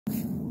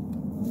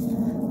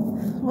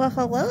Well,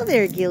 hello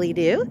there, Ghillie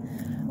Dhu.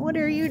 What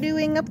are you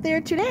doing up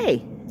there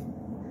today?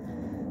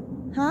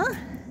 Huh?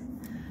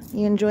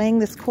 You enjoying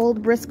this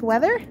cold, brisk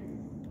weather?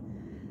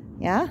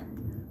 Yeah?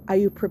 Are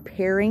you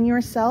preparing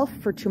yourself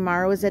for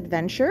tomorrow's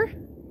adventure?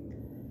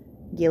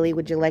 Ghillie,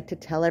 would you like to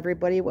tell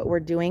everybody what we're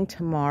doing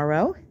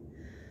tomorrow?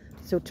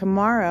 So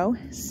tomorrow,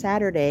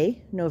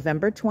 Saturday,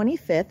 November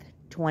 25th,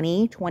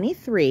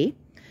 2023,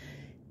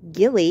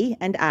 Ghillie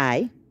and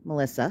I,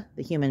 Melissa,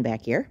 the human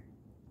back here,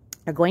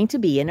 are going to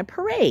be in a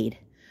parade.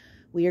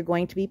 We are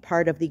going to be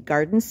part of the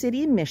Garden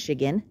City,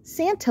 Michigan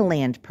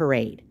Santaland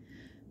Parade.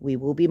 We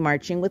will be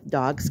marching with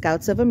Dog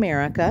Scouts of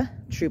America,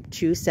 Troop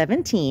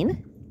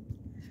 217.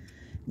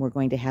 We're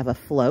going to have a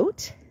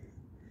float.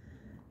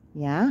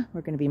 Yeah,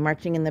 we're going to be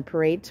marching in the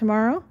parade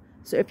tomorrow.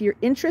 So if you're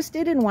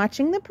interested in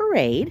watching the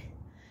parade,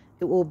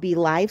 it will be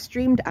live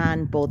streamed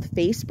on both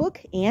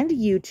Facebook and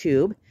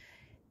YouTube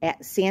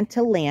at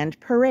Santaland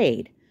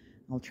Parade.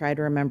 I'll try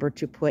to remember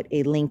to put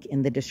a link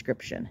in the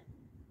description.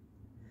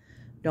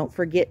 Don't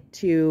forget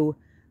to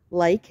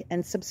like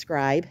and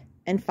subscribe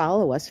and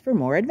follow us for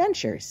more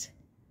adventures.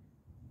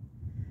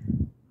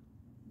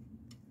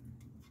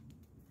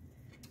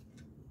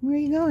 Where are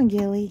you going,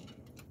 Ghillie?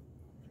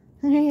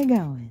 Where are you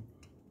going?